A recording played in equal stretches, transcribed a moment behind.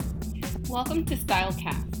Welcome to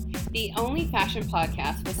Stylecast, the only fashion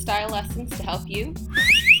podcast with style lessons to help you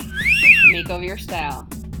make over your style.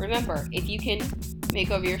 Remember, if you can make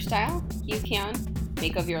over your style, you can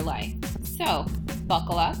make over your life. So,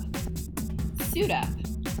 buckle up, suit up,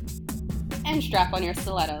 and strap on your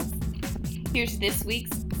stilettos. Here's this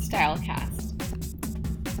week's Stylecast.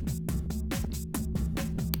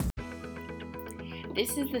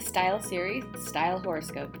 This is the Style Series, Style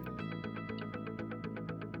Horoscope.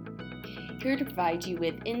 Here to provide you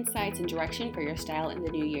with insights and direction for your style in the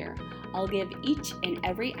new year. I'll give each and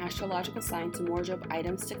every astrological sign some wardrobe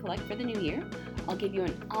items to collect for the new year. I'll give you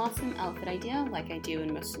an awesome outfit idea like I do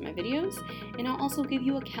in most of my videos. And I'll also give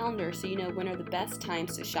you a calendar so you know when are the best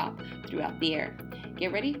times to shop throughout the year.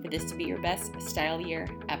 Get ready for this to be your best style year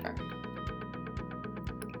ever.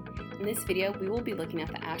 In this video, we will be looking at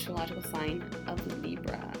the astrological sign of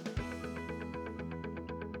Libra.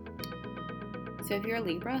 So if you're a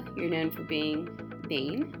Libra, you're known for being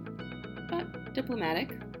vain, but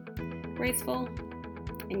diplomatic, graceful,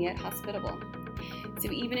 and yet hospitable.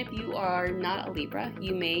 So even if you are not a Libra,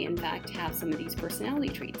 you may in fact have some of these personality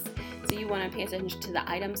traits. So you want to pay attention to the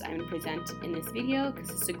items I'm going to present in this video because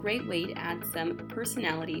it's a great way to add some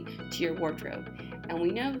personality to your wardrobe. And we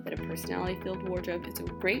know that a personality-filled wardrobe is a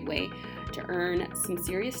great way to earn some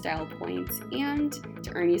serious style points and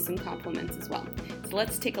to earn you some compliments as well. So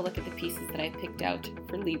let's take a look at the pieces that I picked out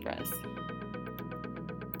for Libras.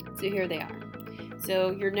 So here they are.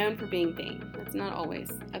 So you're known for being vain. That's not always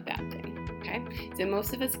a bad thing, okay? So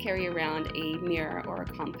most of us carry around a mirror or a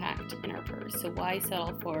compact in our purse. So why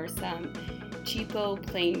settle for some cheapo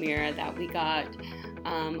plain mirror that we got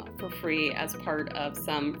for free as part of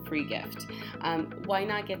some free gift? Why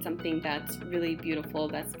not get something that's really beautiful,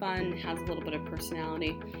 that's fun, has a little bit of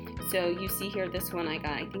personality? So you see here, this one I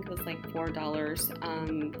got, I think it was like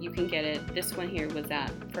 $4. You can get it, this one here was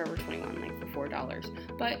at Forever 21, like for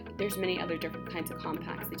 $4. But there's many other different kinds of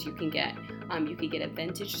compacts that you can get. You can get a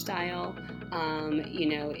vintage style.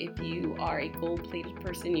 If you are a gold-plated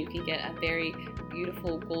person, you can get a very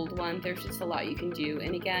beautiful gold one. There's just a lot you can do.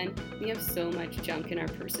 And again, we have so much junk in our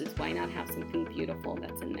purses. Why not have something beautiful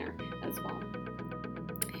that's in there as well?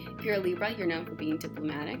 If you're a Libra, you're known for being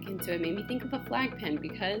diplomatic, and so it made me think of a flag pin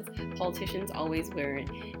because politicians always wear it,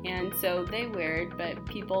 and so they wear it, but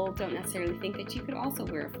people don't necessarily think that you could also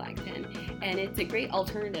wear a flag pin, and it's a great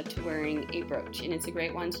alternative to wearing a brooch, and it's a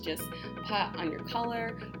great one to just put on your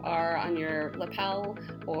collar or on your lapel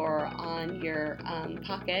or on your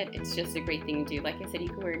pocket. It's just a great thing to do. Like I said, you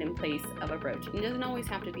can wear it in place of a brooch. It doesn't always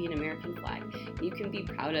have to be an American flag. You can be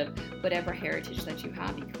proud of whatever heritage that you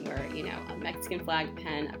have. You can wear, a Mexican flag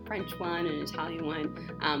pin, a French one, an Italian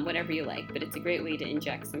one, whatever you like. But it's a great way to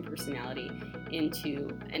inject some personality into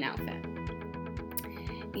an outfit.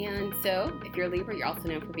 And so, if you're a Libra, you're also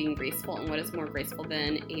known for being graceful, and what is more graceful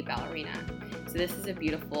than a ballerina? So this is a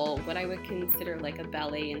beautiful, what I would consider like a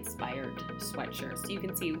ballet-inspired sweatshirt. So you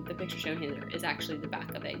can see the picture shown here is actually the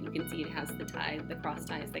back of it. You can see it has the ties, the cross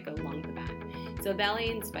ties that go along the back. So a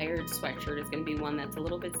ballet-inspired sweatshirt is going to be one that's a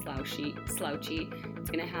little bit slouchy. It's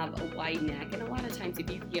going to have a wide neck, and a lot of times if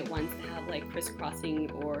you can get ones that have like crisscrossing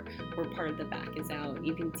or part of the back is out,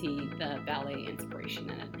 you can see the ballet inspiration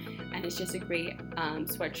in it. And it's just a great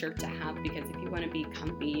sweatshirt to have because if you want to be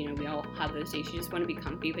comfy, we all have those days, you just want to be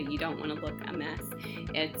comfy, but you don't want to look a mess.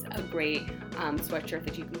 It's a great sweatshirt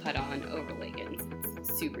that you can put on over leggings.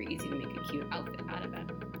 It's super easy to make a cute outfit out of it.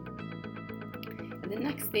 And the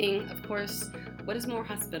next thing, of course, what is more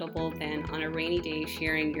hospitable than on a rainy day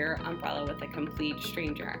sharing your umbrella with a complete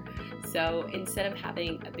stranger? So instead of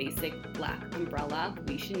having a basic black umbrella,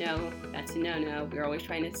 we should know that's a no-no. We're always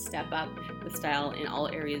trying to step up the style in all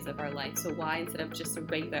areas of our life. So why, instead of just a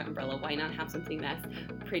regular umbrella, why not have something that's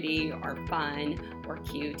pretty or fun or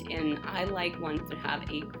cute? And I like ones that have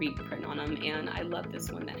a Greek print on them, and I love this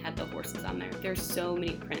one that had the horses on there. There's so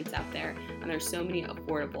many prints out there, and there's so many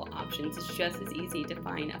affordable options. It's just as easy to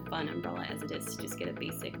find a fun umbrella as it is to just get a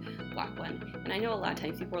basic black one. And I know a lot of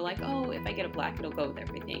times people are like, oh, if I get a black, it'll go with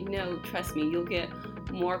everything. No, trust me, you'll get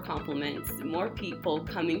more compliments, more people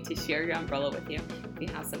coming to share your umbrella with you if you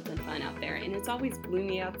have something fun out there. And it's always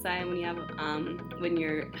gloomy outside when you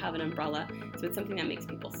have an umbrella, so it's something that makes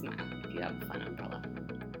people smile if you have a fun umbrella.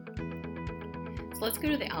 So let's go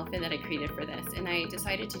to the outfit that I created for this, and I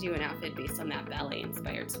decided to do an outfit based on that ballet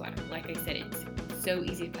inspired sweater. Like I said, it's so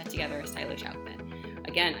easy to put together a stylish outfit.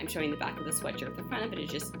 Again, I'm showing the back of the sweatshirt. The front of it is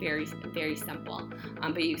just very, very simple.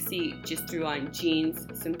 But you see, just threw on jeans,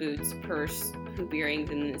 some boots, purse, hoop earrings,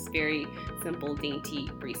 and this very simple, dainty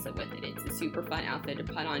bracelet with it. It's a super fun outfit to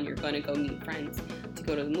put on. You're going to go meet friends to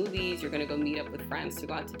go to the movies. You're going to go meet up with friends to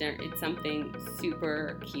go out to dinner. It's something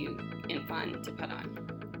super cute and fun to put on.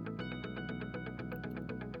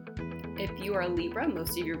 If you are a Libra,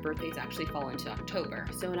 most of your birthdays actually fall into October.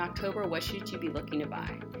 So in October, what should you be looking to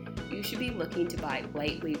buy? You should be looking to buy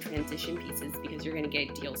lightweight transition pieces because you're going to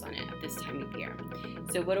get deals on it at this time of year.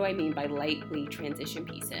 So what do I mean by lightweight transition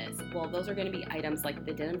pieces? Well, those are going to be items like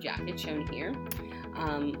the denim jacket shown here,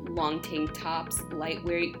 long tank tops,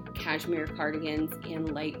 lightweight cashmere cardigans,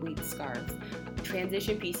 and lightweight scarves.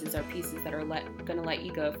 Transition pieces are pieces that are going to let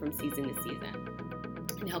you go from season to season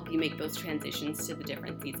and help you make those transitions to the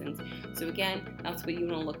different seasons. So again, that's what you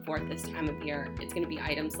want to look for at this time of year. It's going to be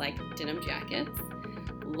items like denim jackets,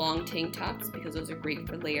 long tank tops, because those are great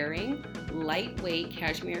for layering, lightweight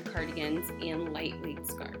cashmere cardigans, and lightweight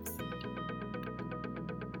scarves.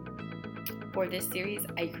 For this series,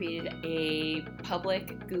 I created a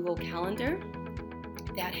public Google Calendar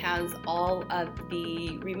that has all of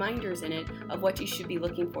the reminders in it of what you should be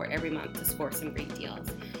looking for every month to score some great deals.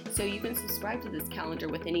 So you can subscribe to this calendar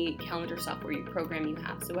with any calendar software program you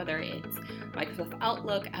have. So whether it's Microsoft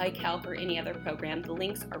Outlook, iCalc, or any other program, the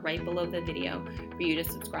links are right below the video for you to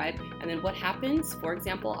subscribe. And then what happens, for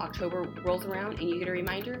example, October rolls around and you get a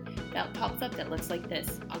reminder that pops up that looks like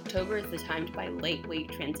this. October is the time to buy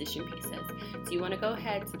lightweight transition pieces. So you want to go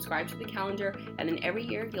ahead, subscribe to the calendar, and then every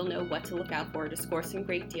year you'll know what to look out for to score some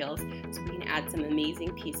great deals so we can add some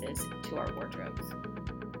amazing pieces to our wardrobes.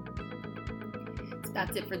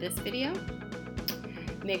 That's it for this video.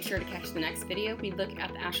 Make sure to catch the next video. We look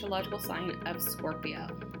at the astrological sign of Scorpio.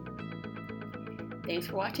 Thanks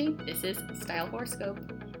for watching. This is Style Horoscope.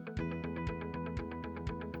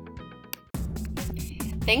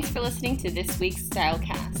 Thanks for listening to this week's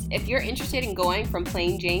Stylecast. If you're interested in going from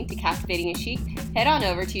plain Jane to captivating and chic, head on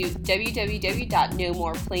over to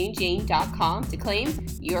www.nomoreplainjane.com to claim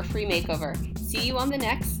your free makeover. See you on the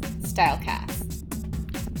next Stylecast.